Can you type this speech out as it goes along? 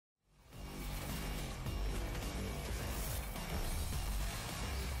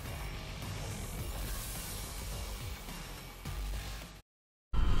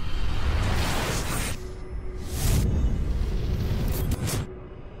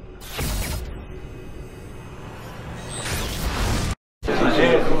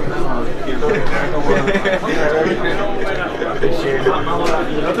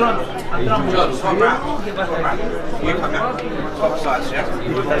John, come round. You come out. Offsides, yeah?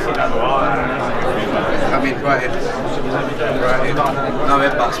 Come in, right in. Right in. No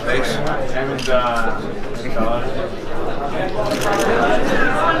headbutt space.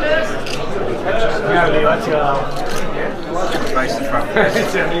 Face the front.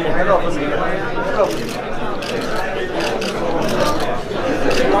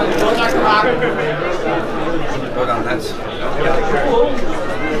 Well done, lads.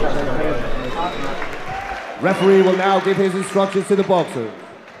 Referee will now give his instructions to the boxers.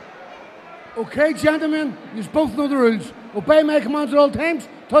 Okay, gentlemen, you both know the rules. Obey my commands at all times.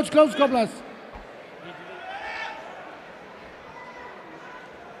 Touch close, cutlass.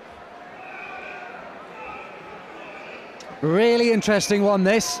 Really interesting one,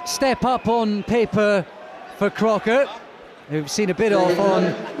 this. Step up on paper for Crocker, who've seen a bit of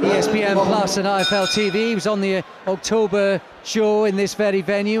on ESPN Plus and IFL TV. He was on the October show in this very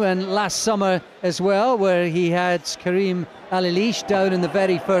venue, and last summer as well, where he had Karim Alilish down in the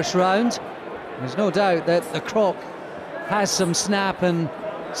very first round. There's no doubt that the Croc has some snap and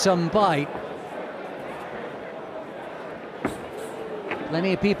some bite.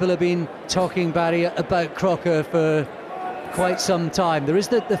 Plenty of people have been talking, Barry, about Crocker for quite some time. There is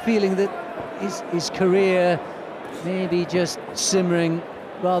the feeling that his career maybe just simmering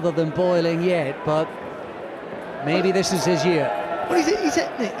rather than boiling yet, but maybe this is his year. Well,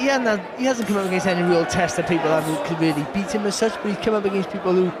 he hasn't come up against any real test that people could really beat him as such, but he's come up against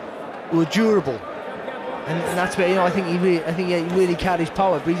people who are durable, and that's where, you know, I think he really carries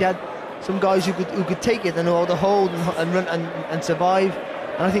power. But he's had some guys who could take it and know how to hold and run and survive,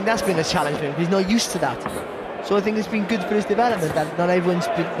 and I think that's been a challenge for him. He's not used to that. So I think it's been good for his development that not everyone's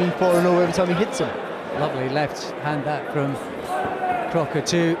been falling over every time he hits him. Lovely left hand that from Crocker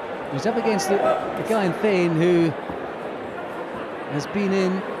too. He's up against the guy in Thain who has been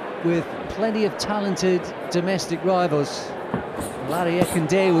in with plenty of talented domestic rivals. Larry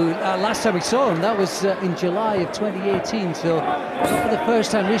Ekundewu, last time we saw him, that was in July of 2018, so not for the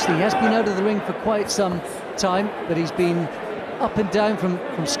first time recently. He has been out of the ring for quite some time, but he's been up and down from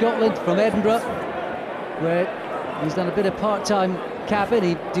Scotland, from Edinburgh, where he's done a bit of part-time cabin.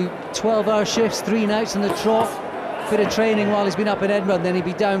 He'd do 12-hour shifts, 3 nights on the trot, bit of training while he's been up in Edinburgh, and then he'd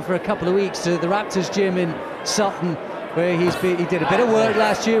be down for a couple of weeks to the Raptors gym in Sutton, where he did a bit of work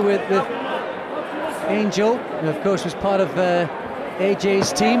last year with Angel, who of course was part of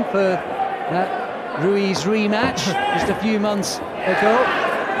AJ's team for Rui's rematch just a few months ago,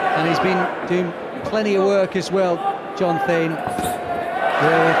 and he's been doing plenty of work as well, John Thain,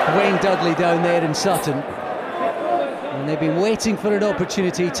 with Wayne Dudley down there in Sutton, and they've been waiting for an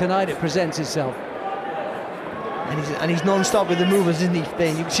opportunity. Tonight it presents itself. And he's non-stop with the movers, isn't he,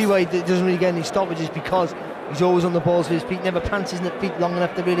 Thain? You can see why he doesn't really get any stoppages, because he's always on the balls with his feet, never plants his feet long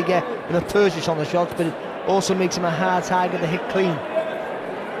enough to really get enough purchase on the shots, but it also makes him a hard target to hit clean.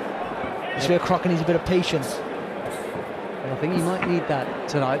 It's where Crocker needs a bit of patience. I think he might need that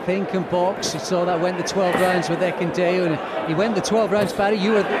tonight. Thain can box. You saw that went the 12 rounds with Ekundewu, and he went the 12 rounds, Barry.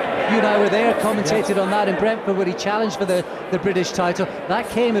 You and I were there, commentated on that in Brentford, where he challenged for the British title. That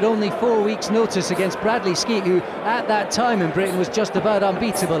came at only 4 weeks' notice against Bradley Skeet, who at that time in Britain was just about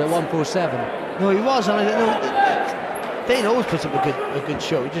unbeatable at 147. No, he was, and Thain always puts up a good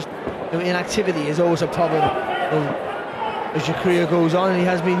show. He just, you know, inactivity is always a problem as your career goes on, and he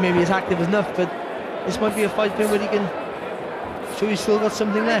has been maybe as active enough, but this might be a fight for him where he can show he's still got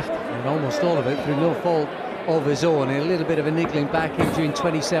something left. And almost all of it through no fault of his own, and a little bit of a niggling back injury in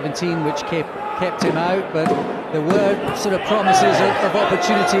 2017 which kept him out, but there were sort of promises of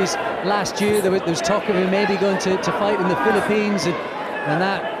opportunities last year. There was talk of him maybe going to fight in the Philippines, and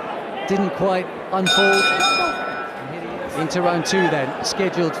that didn't quite unfold. Into round 2 then,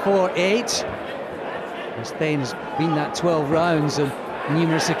 scheduled for 8. As Thain has been that 12 rounds on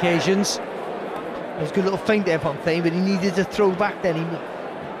numerous occasions. It was a good little feint there from Thain, but he needed to throw back then. He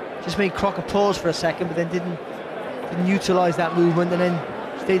just made Crocker pause for a second, but then didn't utilise that movement, and then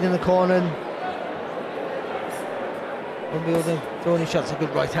stayed in the corner and won't be able to throw any shots. A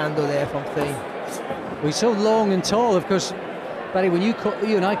good right hander there from Thain. Well, he's so long and tall, of course. Barry, when you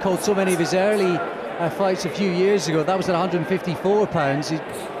and I called so many of his early fights a few years ago, that was at 154 pounds. He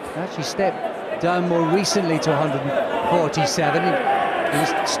actually stepped down more recently to 147. He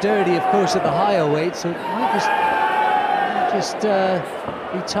was sturdy, of course, at the higher weight, so it might just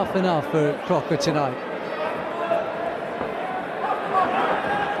be tough enough for Crocker tonight.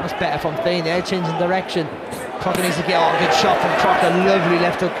 That's better from Thain there, changing direction. Crocker needs to get a good shot from Crocker. Lovely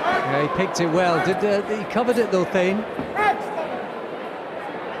left hook. Yeah, he picked it well. He covered it though, Thain.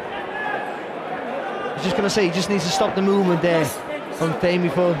 I was just going to say, he just needs to stop the movement there. from Thain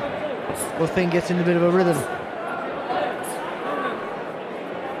before Thain gets in a bit of a rhythm.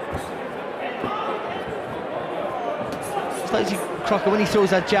 It's like Crocker, when he throws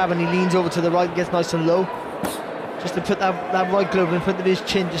that jab and he leans over to the right and gets nice and low, just to put that right glove in front of his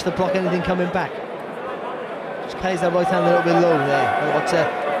chin, just to block anything coming back. Just carries that right hand a little bit low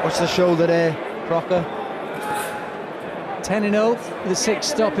there. Watch the shoulder there, Crocker. 10-0 with 6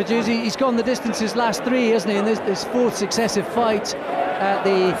 stoppages. He's gone the distance his last 3, hasn't he? And this 4th successive fight at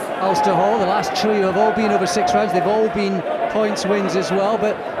the Ulster Hall. The last 3 have all been over 6 rounds. They've all been points wins as well.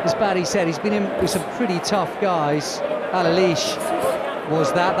 But as Barry said, he's been in with some pretty tough guys. Alalish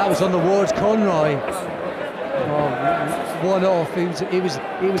was that. That was on the Ward Conroy. One off. He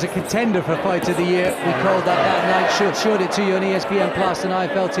was a contender for Fight of the Year. We called that night. Showed it to you on ESPN Plus and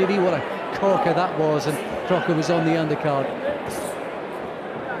IFL TV. What a corker that was. And Crocker was on the undercard.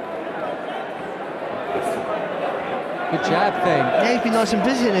 Good jab, Thain. Yeah, he's been nice and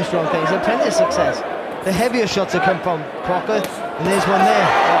busy in this round, Thain. He's had plenty of success. The heavier shots have come from Crocker, and there's one there.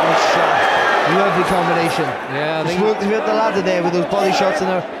 That was a lovely combination. Yeah, Just worked the ladder there with those body shots and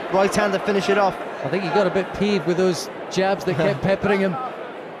a right hand to finish it off. I think he got a bit peeved with those jabs that kept peppering him,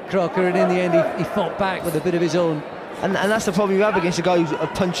 Crocker, and in the end he fought back with a bit of his own. And that's the problem you have against a guy who's a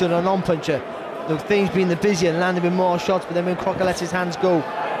puncher and a non-puncher. The Thain's been the busier and landing with more shots, but then when Crocker lets his hands go,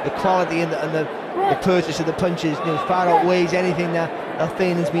 the quality and the purchase of the punches, far outweighs anything that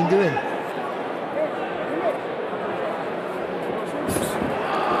Thain has been doing.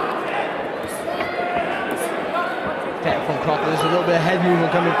 Better from Crocker. There's a little bit of head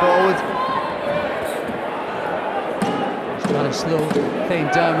movement coming forward. He's trying to slow Thain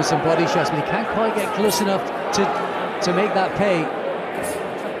down with some body shots, but he can't quite get close enough to make that pay.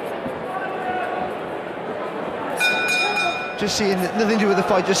 Just seeing, nothing to do with the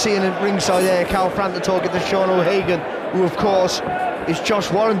fight, just seeing at ringside there, Carl Frampton talking to Sean O'Hagan, who of course is Josh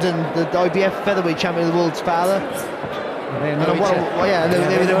Warrington, the IBF featherweight champion of the world's father. They were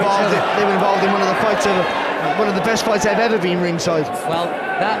involved in one of the fights one of the best fights I've ever been ringside. Well,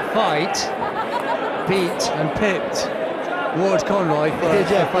 that fight beat and pipped Ward Conroy for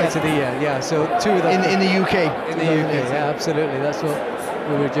Fight of the Year. Yeah, so 2 of them in the UK. In the UK, yeah, absolutely. That's what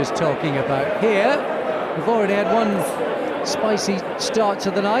we were just talking about. Here, we've already had one spicy start to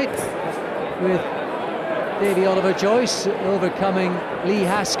the night with Davy Oliver Joyce overcoming Lee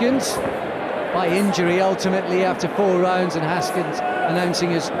Haskins by injury ultimately after 4 rounds, and Haskins announcing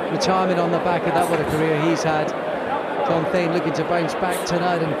his retirement on the back of that. What a career he's had. John Thain looking to bounce back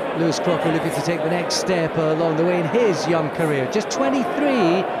tonight, and Lewis Crocker looking to take the next step along the way in his young career. Just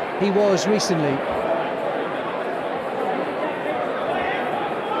 23 he was recently.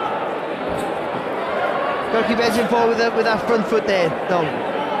 Got to keep edging forward with that front foot there. No,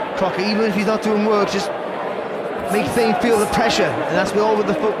 Crocker, even if he's not doing work, just make Thain feel the pressure, and that's all with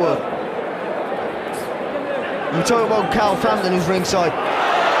the footwork. We talk about Carl Frampton, who's ringside.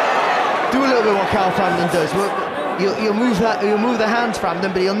 Do a little bit what Carl Frampton does. He'll move the hands,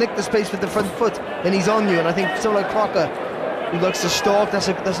 Frampton, but he'll nick the space with the front foot, and he's on you. And I think someone like Crocker, who likes to stalk, that's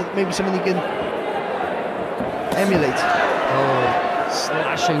maybe something he can emulate. Oh,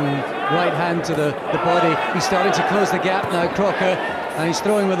 slashing right hand to the body. He's starting to close the gap now, Crocker, and he's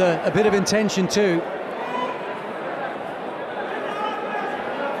throwing with a bit of intention too.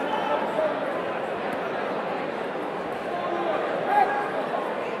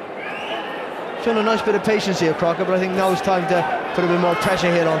 Showing a nice bit of patience here, Crocker, but I think now it's time to put a bit more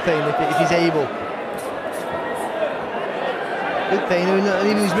pressure here on Thain if he's able. Good Thain, and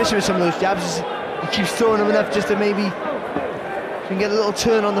even he's missing with some of those jabs. He keeps throwing them enough just to maybe can get a little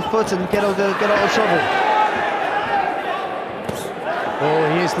turn on the foot and get out of trouble. Oh,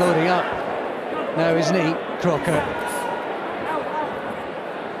 he is loading up now, isn't he, Crocker?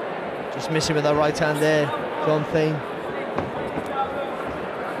 Just missing with that right hand there, John Thain.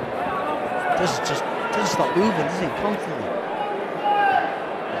 Doesn't stop moving, does he? Constantly.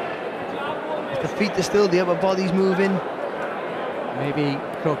 The feet are still, the upper body's moving. Maybe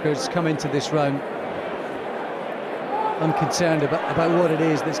Crocker's come into this round unconcerned about what it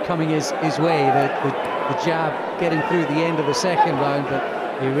is that's coming his way, the jab getting through the end of the second round, but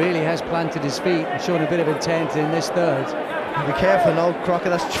he really has planted his feet and shown a bit of intent in this third. Be careful now, Crocker.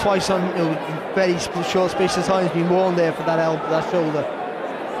 That's twice on very short space of time. He's been worn there for that elbow, that shoulder.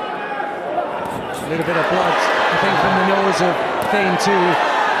 A little bit of blood, I think, from the nose of Thain too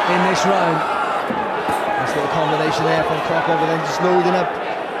in this round. Nice little combination there from Crocker, but then just loading up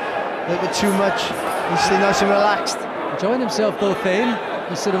a little bit too much. He's still nice and relaxed. Enjoying himself though, Thain.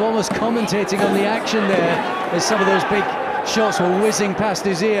 He's sort of almost commentating on the action there as some of those big shots were whizzing past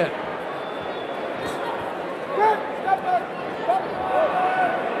his ear.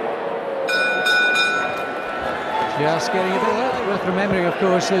 Just getting a bit worth remembering, of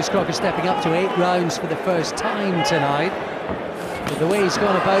course, Lewis Crocker stepping up to 8 rounds for the first time tonight. But the way he's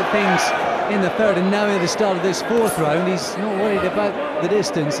gone about things in the third and now at the start of this 4th round, he's not worried about the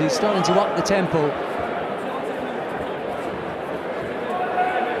distance. He's starting to up the tempo.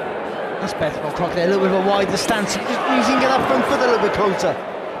 That's better for Crocker there, a little bit of a wider stance. Just using that front foot a little bit closer.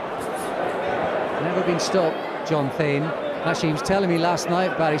 Never been stopped, John Thain. Actually, he was telling me last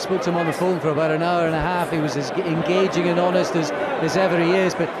night, Barry spoke to him on the phone for about an hour and a half. He was as engaging and honest as ever he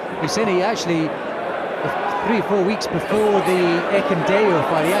is. But he said he actually, 3 or 4 weeks before the Ekendeo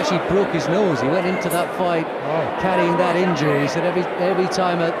fight, he actually broke his nose. He went into that fight carrying that injury. He said every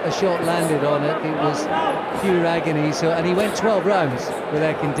time a shot landed on it, it was pure agony. So, and he went 12 rounds with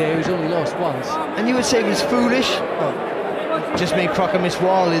Ekendeo. He's only lost once. And you would say he's foolish. Just made Crocker miss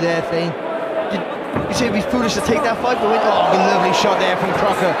wildly there, Thain. You say it'd be foolish to take that fight, but a lovely shot there from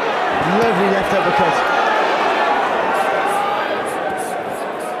Crocker. Lovely left uppercut.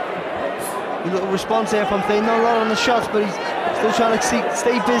 A little response there from Thain. Not a lot on the shots, but he's still trying to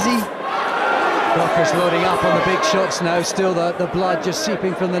stay busy. Crocker's loading up on the big shots now. Still the blood just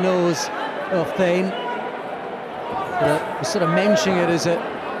seeping from the nose of Thain. But sort of mentioning it as a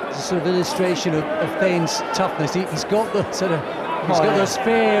sort of illustration of Thain's toughness. He's got the sort of. He's got those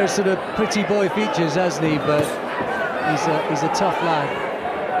fair, sort of pretty boy features, hasn't he? But he's a tough lad.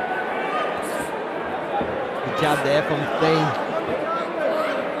 Good jab there from Thain.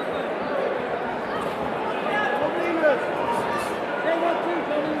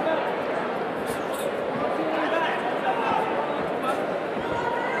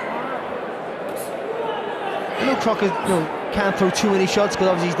 I know Crocker can't throw too many shots because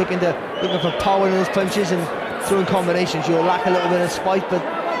obviously he's looking for power in his punches and throwing combinations. You'll lack a little bit of spite, but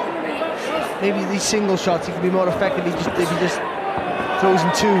maybe these single shots he can be more effective if he just throws in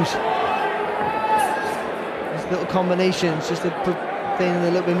 2s. These little combinations just to put Thain in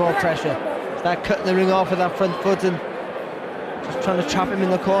a little bit more pressure. Start cutting the ring off with that front foot and just trying to trap him in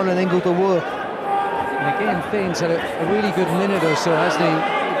the corner and then go to work. And again, Thain's had a really good minute or so, hasn't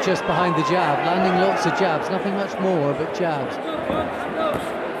he? Just behind the jab, landing lots of jabs, nothing much more, but jabs.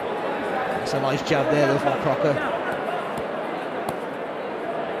 It's a nice jab there though from Crocker.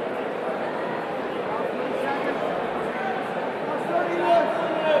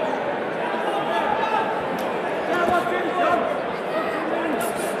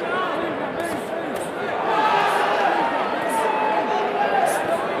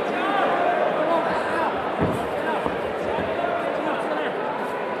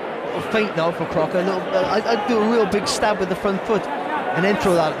 Feint now for Crocker. I'd do a real big stab with the front foot and then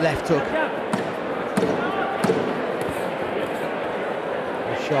throw that left hook.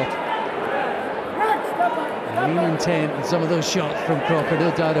 Shot. Real intent with some of those shots from Crocker,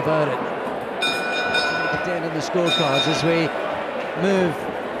 no doubt about it. A dent in the scorecards as we move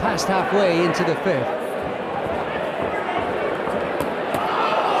past halfway into the 5th.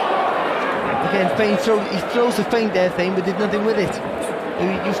 Again, Thain he throws the feint there, Thain, but did nothing with it.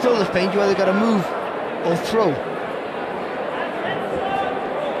 You throw the feint, you either got to move or throw.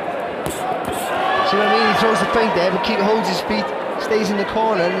 See what I mean? He throws the feint there, but holds his feet, stays in the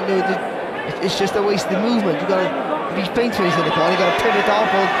corner, and it's just a wasted movement. You got to, if he's feint when he's in the corner, you got to pivot off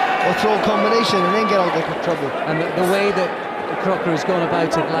or throw a combination and then get out of trouble. And the way that Crocker has gone about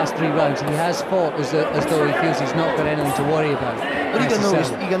it the last 3 rounds, he has fought as though he feels he's not got anything to worry about. But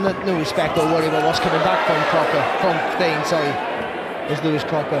you got no respect or worry about what's coming back from Crocker, from Thain, sorry. There's Lewis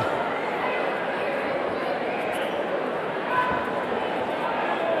Crocker.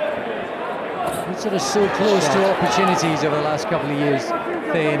 He's sort of so close to opportunities over the last couple of years,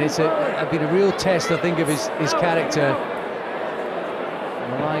 Thain. It's been a real test, I think, of his character.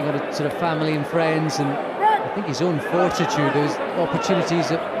 Relying on sort of family and friends, and I think his own fortitude. There's opportunities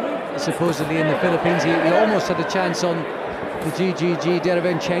that supposedly in the Philippines. He almost had a chance on the GGG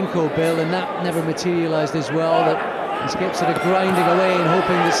Derevenchenko bill, and that never materialised as well. That he's kept sort of grinding away and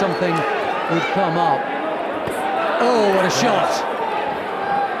hoping that something would come up. Oh, what a shot!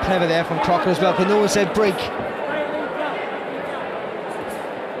 Clever there from Crocker as well, but no one said break.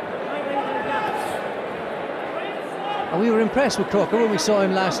 And we were impressed with Crocker when we saw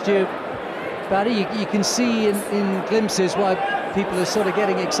him last year. Barry, you can see in glimpses why people are sort of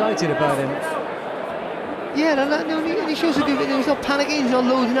getting excited about him. Yeah, and he shows a good. He's not panicking, he's not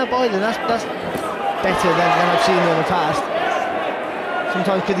loading up either. That's better than I've seen in the past.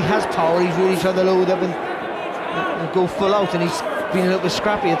 Sometimes because he has power, he's really trying to load up and go full out, and he's been a little bit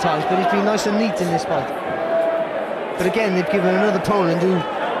scrappy at times, but he's been nice and neat in this fight. But again, they've given another opponent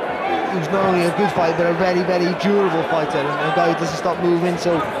who's not only a good fighter, but a very, very durable fighter, and a guy who doesn't stop moving,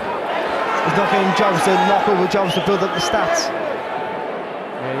 so He's not getting jobs to knock over jobs to build up the stats.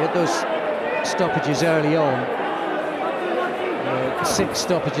 Yeah, he had those stoppages early on. 6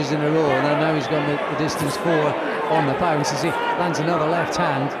 stoppages in a row, and now he's gone the distance 4 on the bounce as he lands another left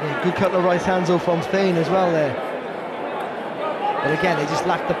hand. Yeah, good couple of right hands though from Thain as well there. But again, they just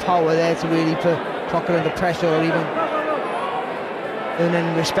lacked the power there to really put Crocker under pressure or even earn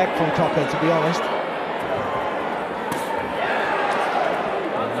any respect from Crocker, to be honest.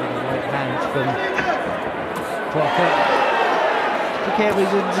 Another right hand from Crocker. Be careful he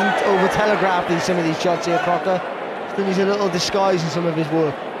doesn't over-telegraph some of these shots here, Crocker. Still needs a little disguise in some of his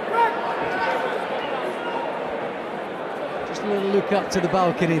work. Just a little look up to the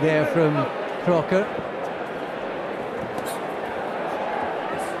balcony there from Crocker.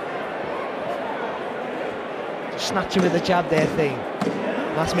 Snatching with the jab there, Thain.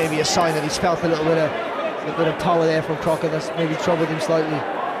 That's maybe a sign that he's felt a little bit of power there from Crocker. That's maybe troubled him slightly.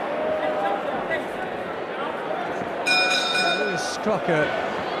 Lewis Crocker,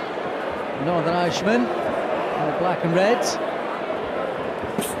 Northern Irishman, black and red.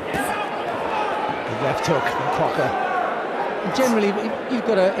 The left hook from Crocker. Generally, you've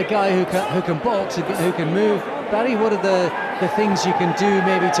got a guy who can box, who can move. Barry, what are the things you can do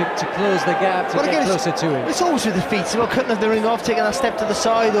maybe to close the gap, to get closer to him? It's always with the feet. It's about cutting the ring off, taking that step to the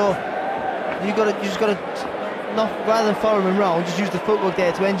side, or you just got to not, rather than follow him around, just use the footwork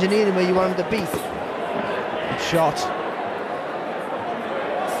there to engineer him where you want him to be. Good shot.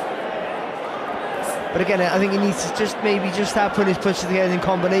 But again, I think he needs to just start putting his punches together in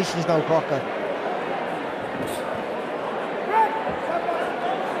combinations now, Crocker.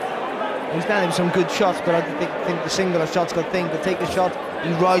 He's landing some good shots, but I think the singular shots got Thain to take the shot.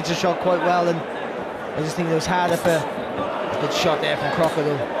 He rides the shot quite well, and I just think it was harder for a good shot there from Crocker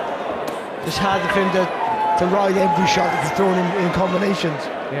though. Just harder for him to ride every shot that he's thrown in combinations.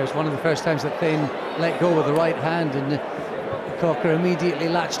 Yeah, it was one of the first times that Thain let go with the right hand, and Crocker immediately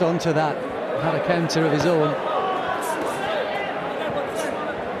latched onto that, had a counter of his own.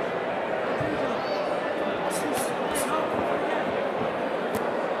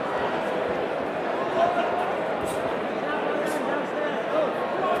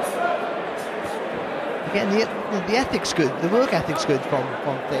 Again, the ethic's good, the work ethic's good from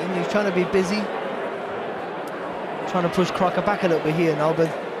Thain. He's trying to be busy, trying to push Crocker back a little bit here now, but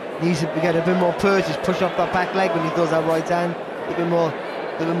he needs to get a bit more purchase, push off that back leg when he does that right hand, a bit more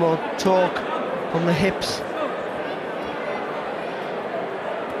torque from the hips.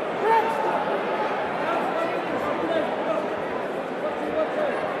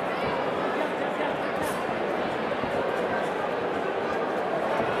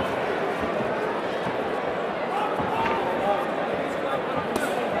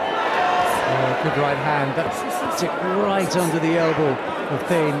 Good right hand, that's tipped right under the elbow of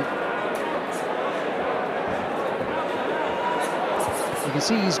Thain. You can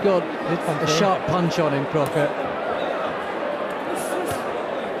see he's got a sharp punch on him, Crocker.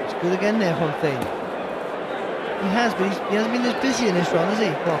 It's good again there from Thain. He has, but he hasn't been as busy in this run, has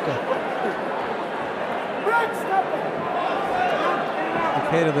he, Crocker? The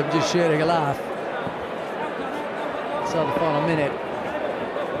pair of them just sharing a laugh. Saw the final minute.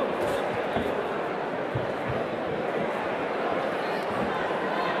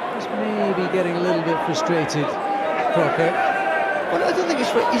 Maybe getting a little bit frustrated, Crocker. Well, I don't think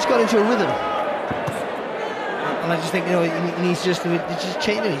he's got into a rhythm, and I just think he needs just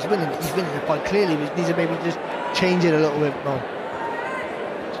change it. He's winning it quite clearly. He needs to maybe just change it a little bit more,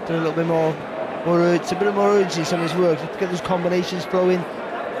 just do a little bit more urge, a bit more urgency in some of his work. Just get those combinations flowing.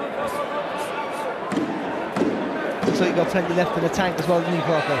 Looks like you've got plenty left in the tank as well, doesn't he,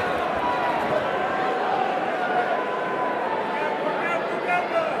 Crocker?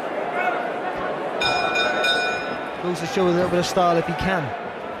 Goes to show a little bit of style if he can.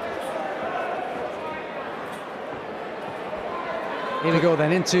 Here we go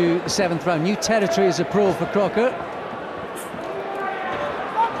then, into the 7th round. New territory as a pro for Crocker.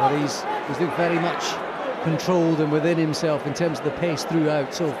 But he's looked very much controlled and within himself in terms of the pace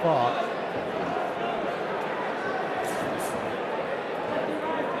throughout so far.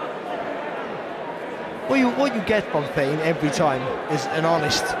 What you get from Thain every time is an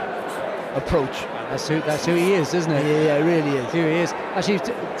honest approach. That's who he is, isn't it? Yeah, it really is. Who he is. Actually,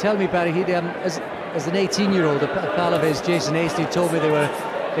 tell me, Barry, he as an 18-year-old, a pal of his, Jason Hasty, told me they were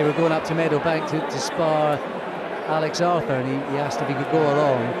going up to Meadowbank to spar Alex Arthur, and he asked if he could go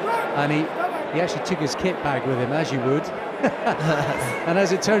along, and he actually took his kit bag with him, as you would. And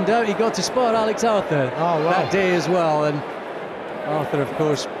as it turned out, he got to spar Alex Arthur that day as well. And Arthur, of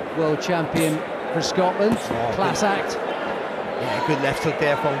course, world champion for Scotland, class act. Yeah, good left hook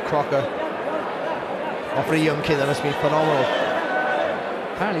there from Crocker. Oh, for a young kid, that must be phenomenal.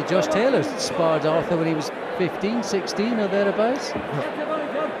 Apparently Josh Taylor sparred Arthur when he was 15, 16 or thereabouts.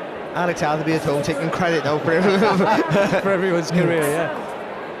 Alex Alderby at home taking credit now for for everyone's career, yeah.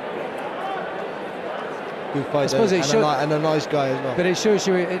 Good fight, I suppose and a nice guy as well. But it shows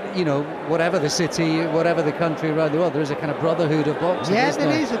you, you know, whatever the city, whatever the country around the world, there is a kind of brotherhood of boxing. Yeah,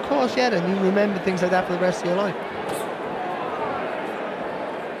 there is, of course, yeah, and you remember things like that for the rest of your life.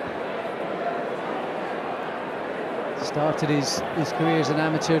 Started his career as an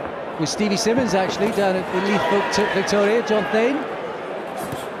amateur with Stevie Simmons, actually, down at Leith, Victoria. John Thain,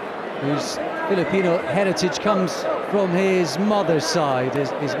 whose Filipino heritage comes from his mother's side,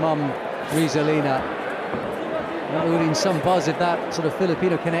 his mum, Rizalina. There would have been some buzz if that sort of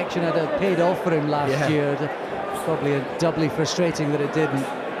Filipino connection had paid off for him last year. Probably doubly frustrating that it didn't.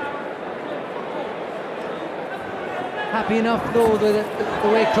 Happy enough, though, the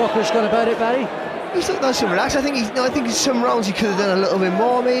way Crocker's gone about it, Barry? He's looked nice and relaxed. I think some rounds he could have done a little bit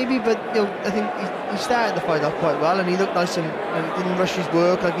more, maybe, but you know, I think he started the fight off quite well, and he looked nice and he didn't rush his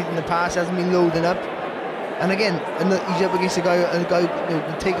work like he did in the past. Hasn't been loading up, and again, he's up against a guy you know,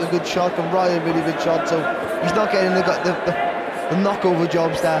 can take a good shot, can ride a really good shot, so he's not getting the knockover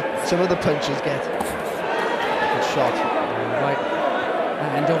jobs that some other punchers get. Good shot, right,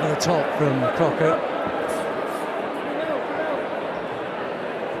 and over the top from Crocker.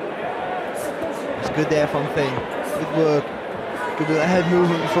 Good there from Thain. Good work. Good head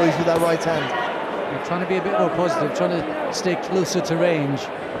movement before he's with that right hand. You're trying to be a bit more positive, trying to stay closer to range.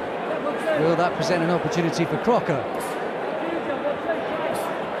 Will that present an opportunity for Crocker?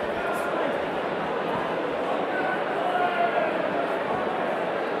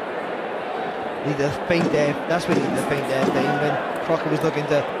 Need a feint there. That's what he needed, a feint there, Thain, when Crocker was looking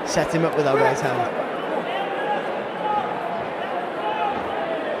to set him up with that right hand.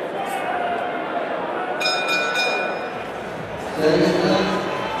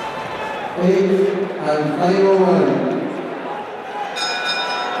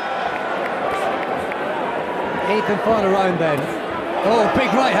 Eighth and final round then. Oh, big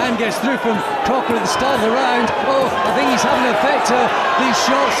right hand gets through from Crocker at the start of the round. Oh, I think he's having an effect to these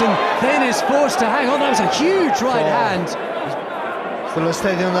shots, and Thain is forced to hang on. That was a huge right hand. Still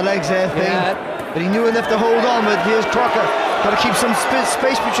steady on the legs there, Thain. But he knew enough to hold on, but here's Crocker. Got to keep some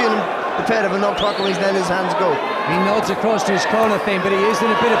space between them. The pair of them, not Crocker, when he's letting his hands go. He nods across to his corner, Thain, but he is in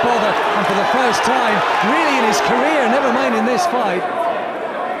a bit of bother, and for the first time, really in his career, never mind in this fight,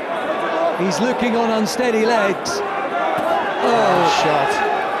 he's looking on unsteady legs. Oh, shot.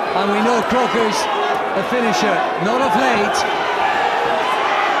 And we know Crocker's a finisher, not of late.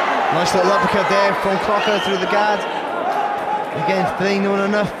 Nice little uppercut there from Crocker through the guard. Again, Thain knowing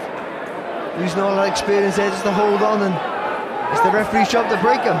enough, losing all that experience there just to hold on, and it's the referee's job to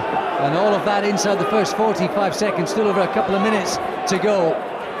break him. And all of that inside the first 45 seconds, still over a couple of minutes to go.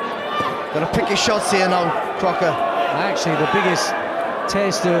 Got to pick his shots here now, Crocker. Actually, the biggest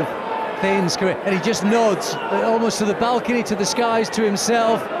test of Thain's career, and he just nods almost to the balcony, to the skies, to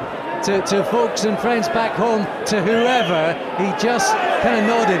himself, to folks and friends back home, to whoever. He just kind of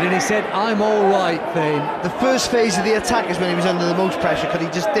nodded and he said, "I'm all right, Thain." The first phase of the attack is when he was under the most pressure, because he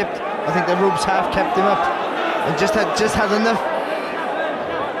just dipped. I think the ropes half kept him up, and just had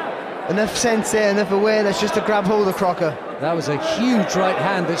enough sense there, enough awareness just to grab hold of Crocker. That was a huge right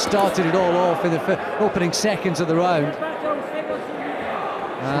hand that started it all off in the opening seconds of the round.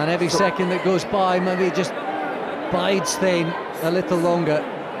 And every second that goes by, maybe it just bides Thain a little longer.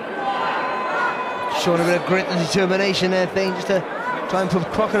 Showing a bit of grit and determination there, Thain, just to try and put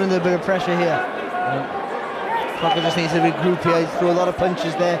Crocker under a bit of pressure here. Crocker just needs to regroup here. He threw a lot of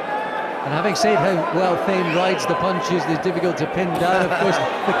punches there. And having said how well Thain rides the punches, they're difficult to pin down. Of course,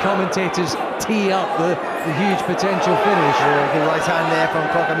 the commentators tee up the huge potential finish. Good right hand there from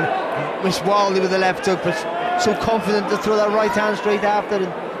Crocker. Missed wildly with the left hook, but so confident to throw that right hand straight after.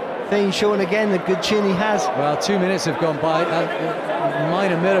 And Thain showing again the good chin he has. Well, 2 minutes have gone by. A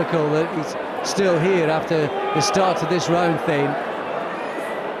minor miracle that he's still here after the start to this round, Thain.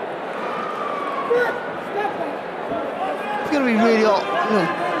 It's going to be really,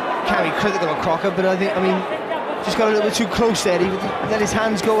 can't be critical of Crocker, but I mean, just got a little bit too close there. He let his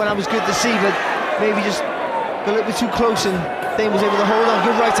hands go, and that was good to see, but maybe just got a little bit too close, and Thain was able to hold on.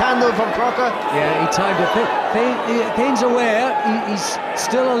 Good right hand though from Crocker. Yeah, he timed it. Thain's aware, he's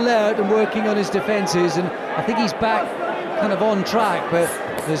still alert and working on his defences, and I think he's back kind of on track, but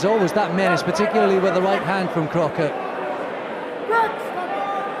there's always that menace, particularly with the right hand from Crocker.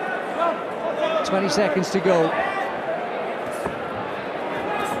 20 seconds to go.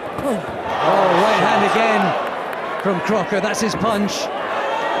 Oh, right hand again from Crocker. That's his punch.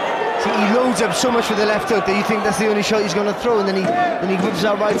 See, he loads up so much with the left hook that you think that's the only shot he's going to throw, and then he whips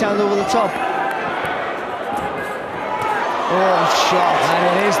that right hand over the top. Oh, shot. And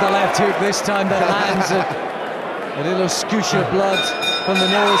it is the left hook this time that lands a little scoosh of blood from the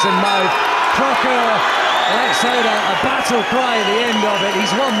nose and mouth. Crocker lets out a battle cry at the end of it.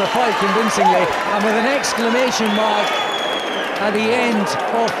 He's won the fight convincingly, and with an exclamation mark at the end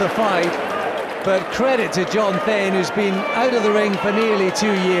of the fight. But credit to John Thain, who's been out of the ring for nearly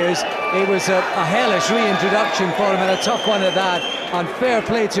 2 years. It was a hellish reintroduction for him, and a tough one at that. And fair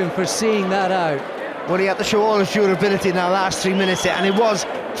play to him for seeing that out. Well, he had to show all his durability in that last 3 minutes there, and it was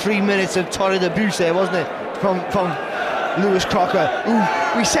 3 minutes of torrid abuse there, wasn't it, from Lewis Crocker. Ooh,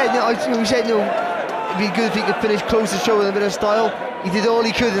 we said, it'd be good if he could finish close to show with a bit of style. He did all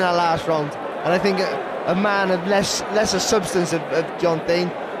he could in that last round, and I think a man of lesser substance of John Thain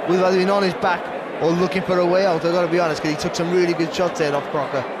would have either been on his back or looking for a way out. I've got to be honest, because he took some really good shots there off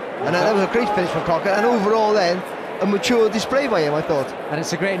Crocker, and that was a great finish from Crocker, and overall then a mature display by him, I thought. And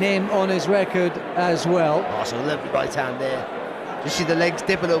it's a great name on his record as well. Oh, so lovely right hand there. Just see the legs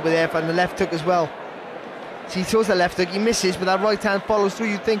dip a little bit there from the left hook as well. See, he throws the left hook, he misses, but that right hand follows through.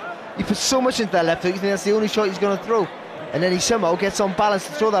 You think he put so much into that left hook, you think that's the only shot he's going to throw, and then he somehow gets on balance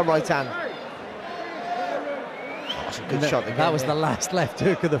to throw that right hand. Good shot again, that was the last left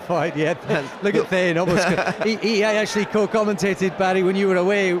hook of the fight. Yeah, look at Thain. Almost. he actually co-commentated, Barry, when you were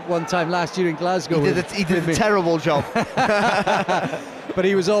away one time last year in Glasgow. He did a terrible job. But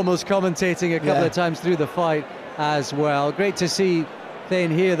he was almost commentating a couple of times through the fight as well. Great to see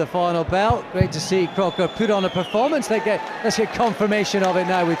Thain hear the final bell. Great to see Crocker put on a performance. Let's get confirmation of it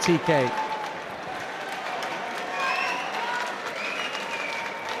now with TK.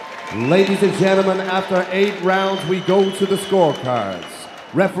 Ladies and gentlemen, after 8 rounds, we go to the scorecards.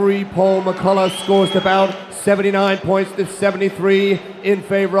 Referee Paul McCullough scores the bout 79 points to 73 in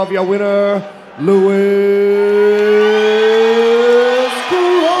favor of your winner, Lewis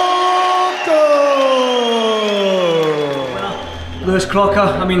Crocker. Lewis Crocker,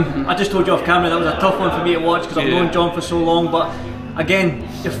 I mean, I just told you off camera that was a tough one for me to watch because I've known John for so long, but again,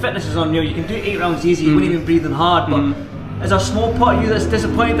 your fitness is unreal. You can do 8 rounds easy, you wouldn't even breathing hard, but is there a small part of you that's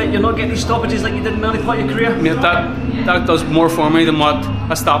disappointed that you're not getting these stoppages like you did in the early part of your career? Yeah, that does more for me than what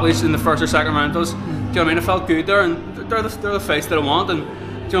a stoppage in the first or second round does. Do you know what I mean? I felt good there, and they're the fights that I want, and do you know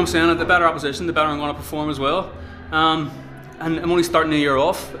what I'm saying? The better opposition, the better I'm going to perform as well. And I'm only starting the year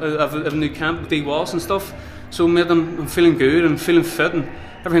off of a new camp with D. Walsh and stuff, so mate, I'm feeling good and feeling fit, and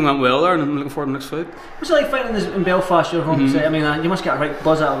everything went well there, and I'm looking forward to the next fight. What's it like fighting in Belfast, your home set? I mean, you must get a right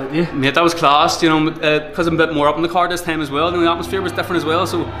buzz out of it, do you? Mate, that was class, you know, because I'm a bit more up in the card this time as well. You know, the atmosphere was different as well,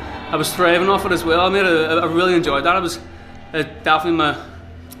 so I was thriving off it as well. I really enjoyed that. It was definitely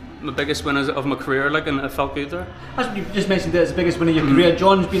my biggest win of my career, like, and it felt good there. As you just mentioned, it's the biggest win of your career.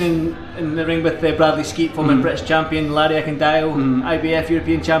 John's been in the ring with Bradley Skeet, former British champion, Larry Akindale, IBF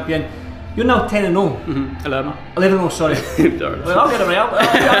European champion. You're now 10-0. 11-0, sorry. Well, I'll get it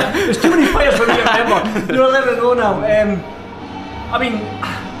right. There's too many fighters for me to remember. You're 11-0 now. I mean,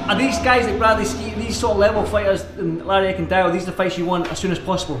 are these guys like Bradley Skeet, these sort of level fighters, and Larry Akindale, these are the fights you want as soon as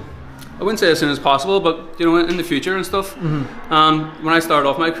possible? I wouldn't say as soon as possible, but you know, in the future and stuff. When I started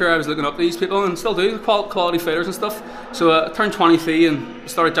off my career, I was looking up to these people, and still do, quality fighters and stuff. So I turned 23 and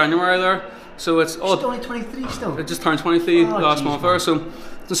started January there. So it's all. Still only 23 still. I just turned 23 last month there. So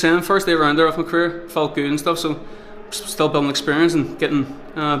the same first day around there of my career, felt good and stuff. So still building experience and getting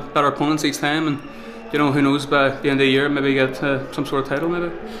better opponents each time, and you know, who knows, by the end of the year maybe get some sort of title maybe.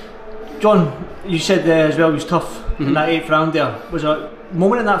 John, you said as well he was tough in that 8th round there. Was there a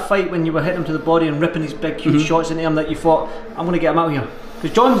moment in that fight when you were hitting him to the body and ripping these big huge shots into him that you thought, I'm going to get him out here?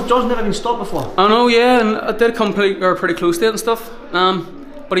 Because John's never been stopped before. I know, yeah, and I did come pretty close to it and stuff.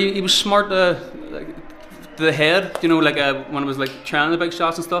 But he was smart to the head, you know, like when I was like trying the big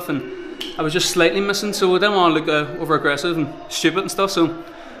shots and stuff, and I was just slightly missing, so I didn't want to look over aggressive and stupid and stuff. So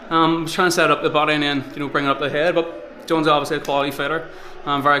I was trying to set up the body and then, you know, bring it up the head. But John's obviously a quality fighter,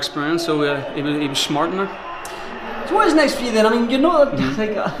 very experienced, so he was smart in there. So what is next for you then? I mean, you're not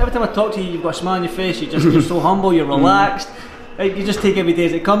like, every time I talk to you, you've got a smile on your face. You're so humble. You're relaxed. Like, you just take every day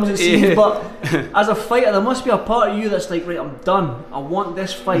as it comes, it seems. But as a fighter, there must be a part of you that's like, right, I'm done. I want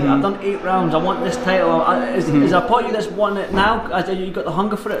this fight. I've done 8 rounds. I want this title. Is there a part of you that's wanting it now? Have you got the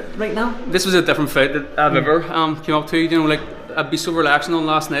hunger for it right now? This was a different fight that I've ever came up to. You know, like, I'd be so relaxing on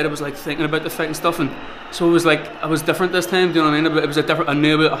last night. I was like thinking about the fight and stuff, and so it was like I was different this time. Do you know what I mean? It was a different. I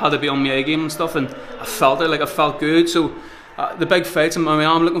knew I had to be on my A game and stuff, and I felt it. Like, I felt good. So The big fights, I mean,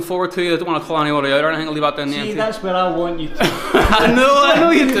 I'm looking forward to. I don't want to call anybody out or anything. I'll leave that down the See, MT. that's where I want you to. I know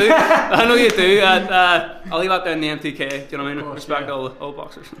you do. I know you do. And, I'll leave that down the MTK. Do you know what I mean? Course, Respect yeah. all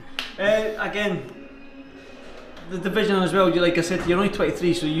boxers. Again, the division as well. You, like I said, you're only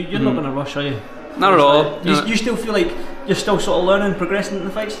 23, so you're not going to rush, are you? Not at all. You still feel like you're still sort of learning, progressing in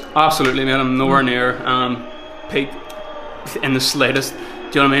the fights? Absolutely, man. I'm nowhere near peak in the slightest.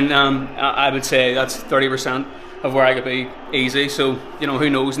 Do you know what I mean? I would say that's 30% of where I could be easy. So you know, who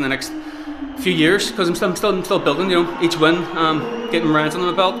knows in the next few years? Because I'm still building. You know, each win, getting rounds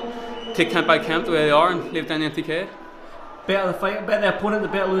under my belt, take camp by camp the way they are, and leave it down the MTK. Better the fight, better the opponent, the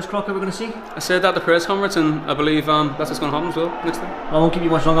better Lewis Crocker we're going to see. I said that at the press conference, and I believe that's what's going to happen as well next time. I won't keep you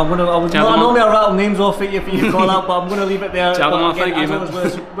much longer. Normally I rattle names off at you for you to call out, but I'm going to leave it there. Gentlemen, again, thank you, as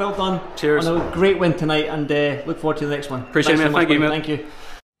always, well done. Cheers. On a great win tonight, and look forward to the next one. Appreciate it, man. Thank you, mate. Thank you.